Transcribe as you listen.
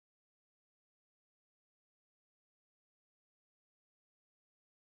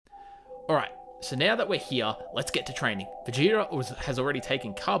Alright, so now that we're here, let's get to training. Vegeta has already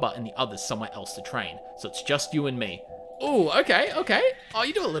taken Kaba and the others somewhere else to train, so it's just you and me. Oh, okay. Oh,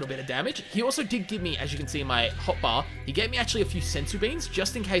 you do a little bit of damage. He also did give me, as you can see in my hotbar, he gave me actually a few sensu beans,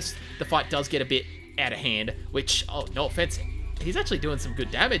 just in case the fight does get a bit out of hand, which, oh, no offense, he's actually doing some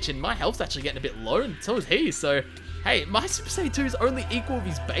good damage, and my health's actually getting a bit low, and so is he, so, hey, my Super Saiyan 2 is only equal with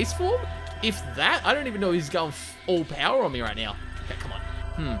his base form? If that, I don't even know he's going all power on me right now. Okay, come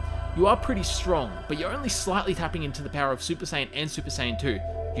on. You are pretty strong, but you're only slightly tapping into the power of Super Saiyan and Super Saiyan 2.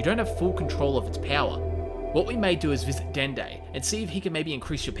 You don't have full control of its power. What we may do is visit Dende and see if he can maybe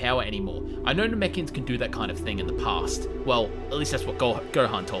increase your power anymore. I know Namekians can do that kind of thing in the past. Well, at least that's what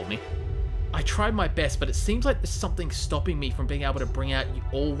Gohan told me. I tried my best, but it seems like there's something stopping me from being able to bring out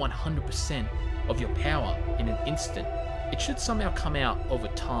all 100% of your power in an instant. It should somehow come out over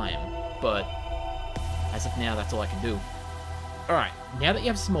time, but as of now, that's all I can do. Alright, now that you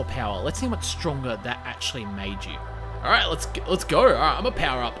have some more power, let's see how much stronger that actually made you. Alright, let's go. Alright, I'm gonna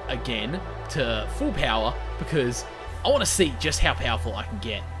power up again to full power because I want to see just how powerful I can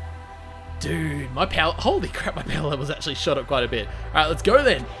get. Dude, my power... Holy crap, my power level's actually shot up quite a bit. Alright, let's go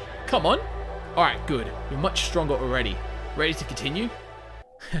then. Come on. Alright, good. You're much stronger already. Ready to continue?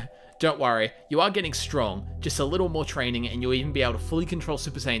 Don't worry, you are getting strong. Just a little more training and you'll even be able to fully control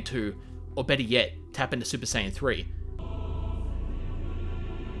Super Saiyan 2, or better yet, tap into Super Saiyan 3.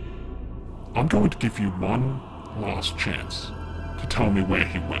 I'm going to give you one last chance to tell me where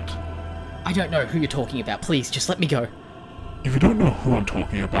he went. I don't know who you're talking about. Please, just let me go. If you don't know who I'm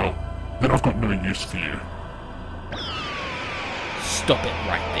talking about, then I've got no use for you. Stop it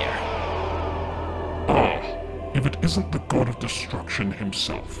right there. Ah, if it isn't the god of destruction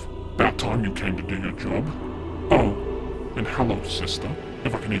himself. About time you came to do your job. Oh, and hello, sister,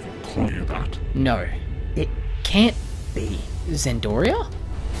 if I can even call you that. No, it can't be. Zendoria?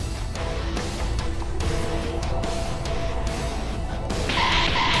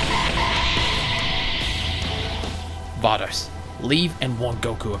 Vados, leave and warn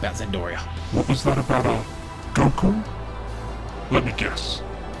Goku about Zendoria. What was that about, Goku? Let me guess.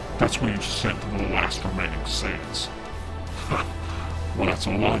 That's where you sent the last remaining Saiyans. Well, that's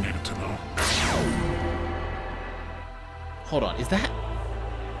all I needed to know. Hold on, is that...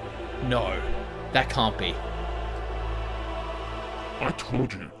 No, that can't be. I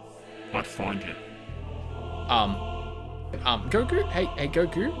told you, I'd find you. Goku? Hey,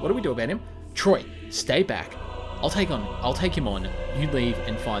 Goku, what do we do about him? Troy, stay back. I'll take him on, you leave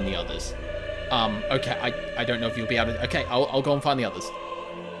and find the others. Okay, I don't know if you'll be able to... Okay, I'll go and find the others.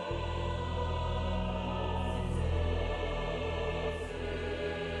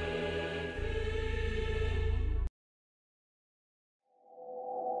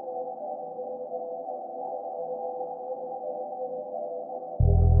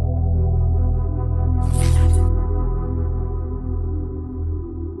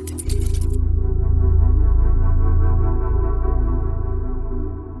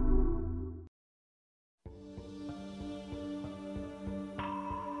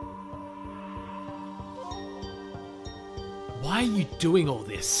 Why are you doing all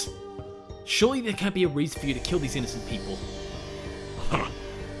this? Surely there can't be a reason for you to kill these innocent people. Huh.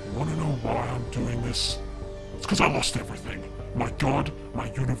 You wanna know why I'm doing this? It's because I lost everything. My god,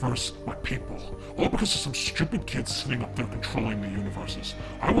 my universe, my people. All because of some stupid kids sitting up there controlling the universes.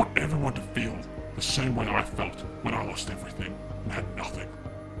 I want everyone to feel the same way I felt when I lost everything and had nothing.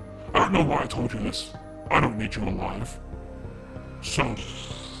 I don't know why I told you this. I don't need you alive. So,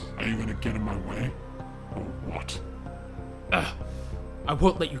 are you gonna get in my way? Or what? I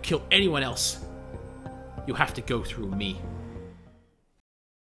won't let you kill anyone else. You'll have to go through me.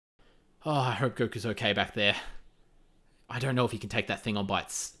 Oh, I hope Goku's okay back there. I don't know if he can take that thing on by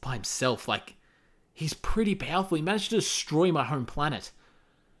himself. Like, he's pretty powerful. He managed to destroy my home planet.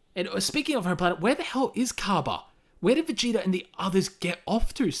 And speaking of home planet, where the hell is Kaba? Where did Vegeta and the others get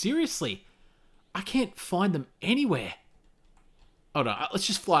off to? Seriously. I can't find them anywhere. Hold on, let's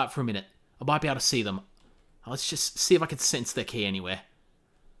just fly up for a minute. I might be able to see them. Let's just see if I can sense their key anywhere.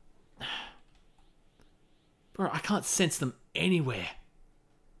 Bro, I can't sense them anywhere.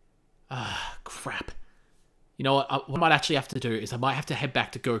 Crap. You know what I might actually have to do is I might have to head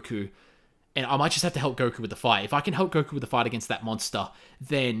back to Goku. And I might just have to help Goku with the fight. If I can help Goku with the fight against that monster,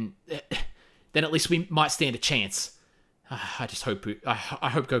 then at least we might stand a chance. I just hope... I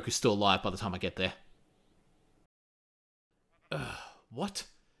hope Goku's still alive by the time I get there. What?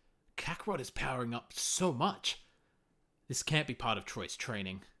 Kakarot is powering up so much. This can't be part of Troy's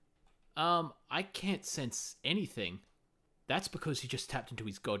training. I can't sense anything. That's because he just tapped into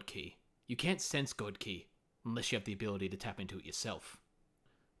his God Key. You can't sense God Key unless you have the ability to tap into it yourself.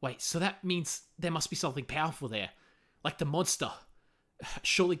 Wait, so that means there must be something powerful there. Like the monster.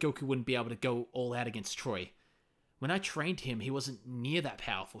 Surely Goku wouldn't be able to go all out against Troy. When I trained him, he wasn't near that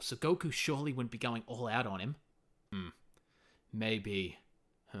powerful, so Goku surely wouldn't be going all out on him. Maybe.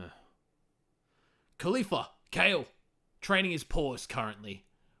 Khalifa, Kale, training is paused currently.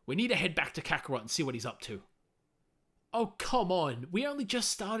 We need to head back to Kakarot and see what he's up to. Oh, come on. We only just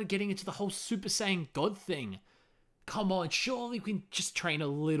started getting into the whole Super Saiyan God thing. Come on, surely we can just train a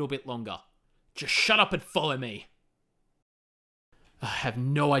little bit longer. Just shut up and follow me. I have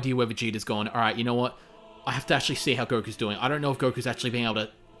no idea where Vegeta's gone. Alright, you know what? I have to actually see how Goku's doing. I don't know if Goku's actually being able to...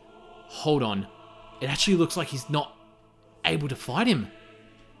 Hold on. It actually looks like he's not able to fight him.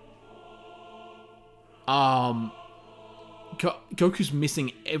 Goku's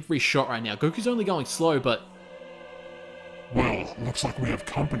missing every shot right now. Goku's only going slow, but... Well, looks like we have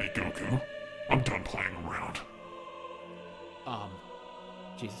company, Goku. I'm done playing around.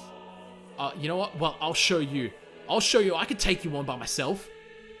 Jesus. You know what? Well, I'll show you. I'll show you. I could take you on by myself.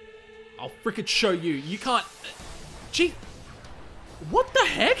 I'll frickin' show you. You can't... Gee. What the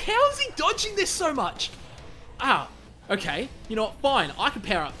heck? How is he dodging this so much? Okay. You know what? Fine. I can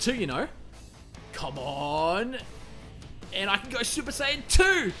power up too, you know. Come on. And I can go Super Saiyan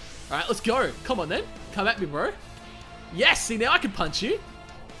 2. Alright, let's go. Come on then. Come at me, bro. Yes, see, now I can punch you.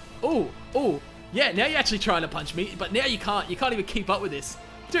 Oh. Yeah, now you're actually trying to punch me, but now you can't. You can't even keep up with this.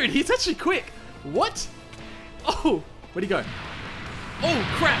 Dude, he's actually quick. What? Oh, where'd he go?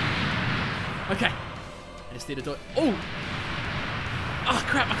 Oh, crap. Okay. I just need to do it. Oh,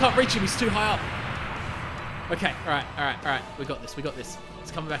 crap, I can't reach him. He's too high up. Okay, alright. We got this.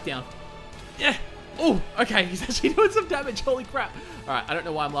 It's coming back down. Yeah. Oh, okay, he's actually doing some damage. Holy crap. Alright, I don't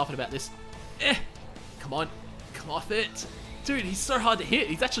know why I'm laughing about this. Come on. Come off it. Dude, he's so hard to hit.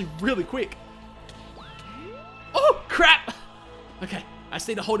 He's actually really quick. Oh, crap. Okay, I just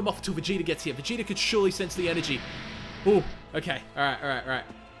need to hold him off until Vegeta gets here. Vegeta could surely sense the energy. Oh, okay. Alright.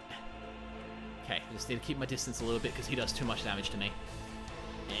 Okay, I just need to keep my distance a little bit because he does too much damage to me.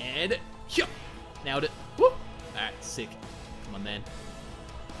 And, nailed it. Woo. Alright, sick. Come on, then.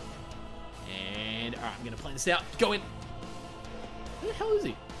 And, alright, I'm going to plan this out. Go in. Where the hell is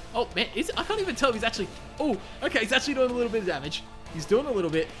he? Oh, man, I can't even tell if he's actually... Oh, okay, he's actually doing a little bit of damage. He's doing a little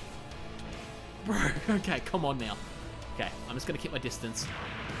bit. Bro, okay, come on now. Okay, I'm just going to keep my distance.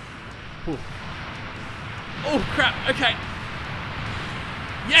 Ooh. Oh, crap, okay.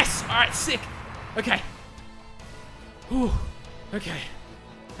 Yes, alright, sick. Okay. Ooh, okay.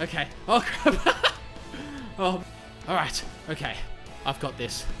 Oh, crap. Oh, alright, okay. I've got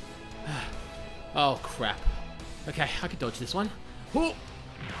this. Oh, crap. Okay, I can dodge this one.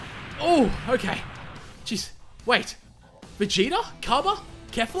 Oh, okay. Jeez, wait. Vegeta? Kaba?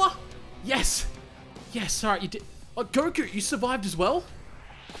 Kefla? Yes, alright, you did. Oh, Goku, you survived as well?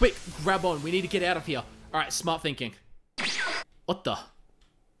 Quick, grab on. We need to get out of here. Alright, smart thinking. What the?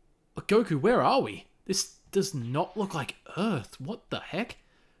 Oh, Goku, where are we? This does not look like Earth. What the heck?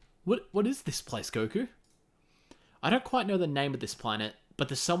 What is this place, Goku? I don't quite know the name of this planet, but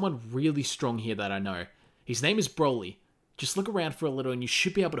there's someone really strong here that I know. His name is BROLY. Just look around for a little and you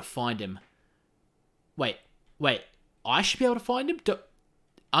should be able to find him. Wait. I should be able to find him?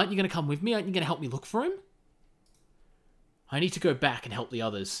 Aren't you going to come with me? Aren't you going to help me look for him? I need to go back and help the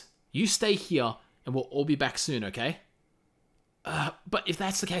others. You stay here and we'll all be back soon, okay? But if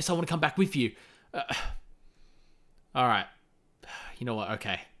that's the case, I want to come back with you. Alright. You know what?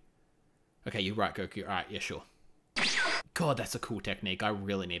 Okay, you're right, Goku. Alright, yeah, sure. God, that's a cool technique. I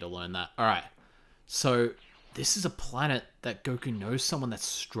really need to learn that. Alright. So, this is a planet that Goku knows someone that's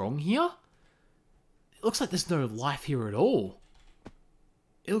strong here? It looks like there's no life here at all.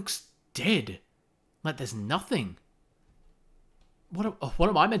 It looks dead. Like there's nothing. What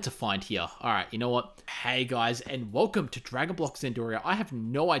am I meant to find here? Alright, you know what? Hey guys, and welcome to Dragon Block Zendoria. I have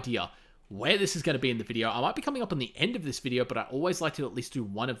no idea where this is going to be in the video. I might be coming up on the end of this video, but I always like to at least do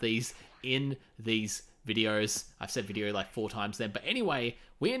one of these in these videos. I've said video like 4 times then. But anyway,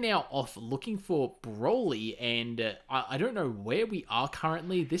 we are now off looking for BROLY, and I don't know where we are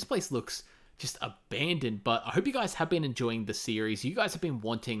currently. This place looks just abandoned, but I hope you guys have been enjoying the series. You guys have been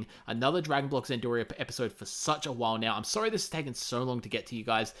wanting another Dragon Block Zendoria episode for such a while now. I'm sorry this has taken so long to get to you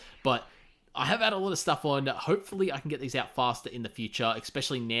guys, but I have had a lot of stuff on. Hopefully I can get these out faster in the future,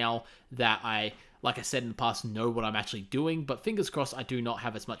 especially now that I, like I said in the past, know what I'm actually doing, but fingers crossed I do not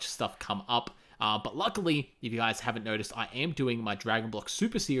have as much stuff come up. But luckily, if you guys haven't noticed, I am doing my Dragon Block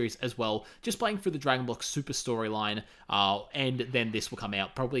Super series as well, just playing through the Dragon Block Super storyline, and then this will come out.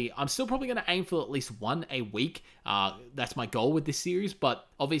 I'm still probably going to aim for at least one a week. That's my goal with this series, but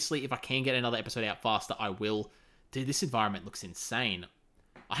obviously if I can get another episode out faster, I will. Dude, this environment looks insane.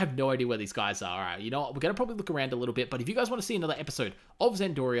 I have no idea where these guys are. All right, you know what? We're going to probably look around a little bit, but if you guys want to see another episode of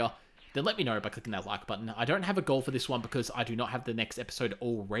Zendoria, then let me know by clicking that like button. I don't have a goal for this one because I do not have the next episode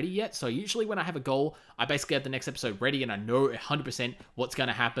all ready yet. So usually when I have a goal, I basically have the next episode ready and I know 100% what's going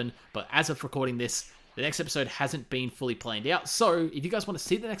to happen. But as of recording this, the next episode hasn't been fully planned out. So if you guys want to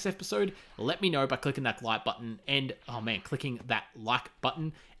see the next episode, let me know by clicking that like button and, oh man, clicking that like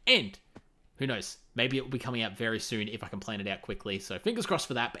button. And who knows, maybe it will be coming out very soon if I can plan it out quickly. So fingers crossed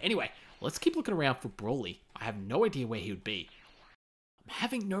for that. But anyway, let's keep looking around for BROLY. I have no idea where he would be. I'm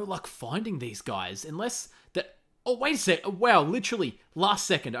having no luck finding these guys unless that... Oh, wait a sec. Wow, literally last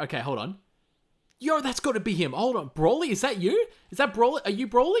second. Okay, hold on. Yo, that's got to be him. Hold on. BROLY, is that you? Is that BROLY? Are you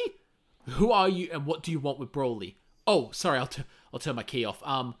BROLY? Who are you and what do you want with BROLY? Oh, sorry, I'll turn my key off.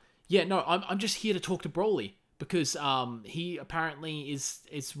 Yeah, no, I'm just here to talk to BROLY because he apparently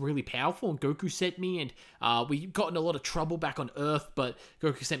is really powerful and Goku sent me and we got in a lot of trouble back on Earth, but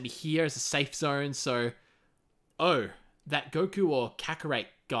Goku sent me here as a safe zone, so... Oh, that Goku or Kakarot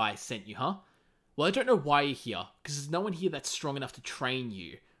guy sent you, huh? Well, I don't know why you're here, because there's no one here that's strong enough to train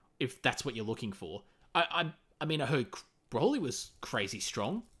you, if that's what you're looking for. I mean, I heard BROLY was crazy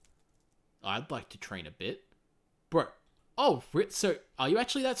strong. I'd like to train a bit. Bro, oh, so are you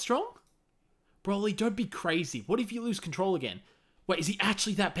actually that strong? BROLY, don't be crazy. What if you lose control again? Wait, is he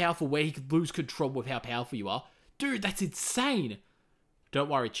actually that powerful where he could lose control with how powerful you are? Dude, that's insane.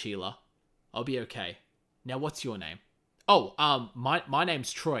 Don't worry, Sheila. I'll be okay. Now, what's your name? Oh, my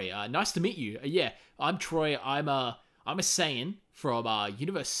name's Troy. Nice to meet you. Yeah, I'm Troy. I'm a Saiyan from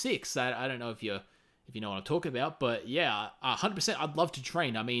Universe 6. I don't know if you know what I'm talking about, but yeah, 100%. I'd love to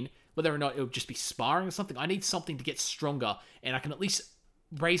train. I mean, whether or not it'll just be sparring or something, I need something to get stronger, and I can at least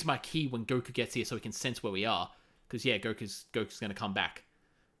raise my ki when Goku gets here so he can sense where we are. Because yeah, Goku's gonna come back.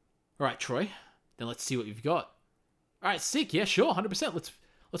 All right, Troy. Then let's see what you've got. All right, sick. Yeah, sure, 100%.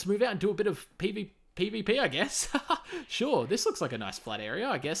 Let's move out and do a bit of PvP, I guess. Sure, this looks like a nice flat area.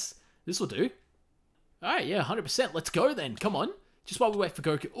 I guess this will do. All right, yeah, 100%. Let's go then. Come on. Just while we wait for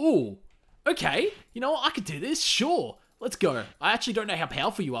Goku. Ooh, okay. You know what? I could do this. Sure. Let's go. I actually don't know how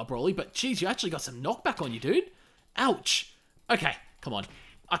powerful you are, BROLY, but geez, you actually got some knockback on you, dude. Ouch. Okay, come on.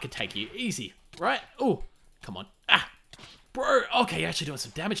 I can take you. Easy, right? Ooh, come on. Ah, bro. Okay, you're actually doing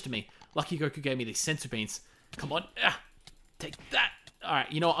some damage to me. Lucky Goku gave me these sensor beans. Come on. Ah, take that. All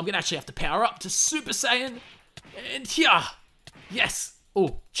right, you know what? I'm going to actually have to power up to Super Saiyan. And here. Yes.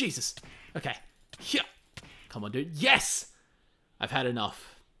 Oh, Jesus. Okay. Here. Come on, dude. Yes. I've had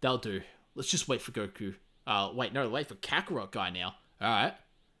enough. That'll do. Let's just wait for Goku. Wait for Kakarot guy now. All right.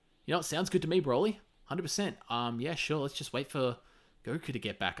 You know, it sounds good to me, BROLY. 100%. Yeah, sure. Let's just wait for Goku to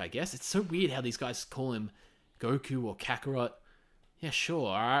get back, I guess. It's so weird how these guys call him Goku or Kakarot. Yeah, sure.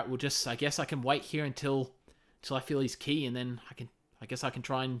 All right. We'll just, I guess I can wait here until I feel his ki, and then I guess I can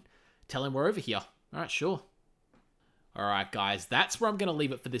try and tell him we're over here. All right, sure. Alright guys, that's where I'm going to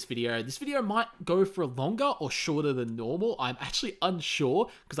leave it for this video. This video might go for longer or shorter than normal. I'm actually unsure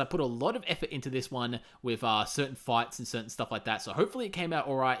because I put a lot of effort into this one with certain fights and certain stuff like that. So hopefully it came out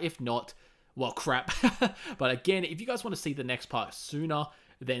alright. If not, well, crap. But again, if you guys want to see the next part sooner,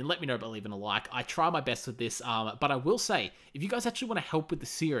 then let me know by leaving a like. I try my best with this, but I will say, if you guys actually want to help with the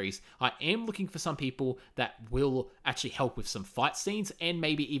series, I am looking for some people that will actually help with some fight scenes and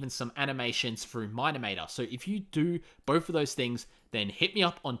maybe even some animations through Minimator. So if you do both of those things, then hit me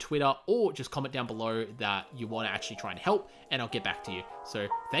up on Twitter or just comment down below that you want to actually try and help, and I'll get back to you. So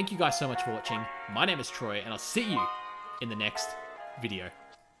thank you guys so much for watching. My name is Troy, and I'll see you in the next video.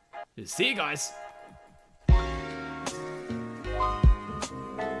 See you guys!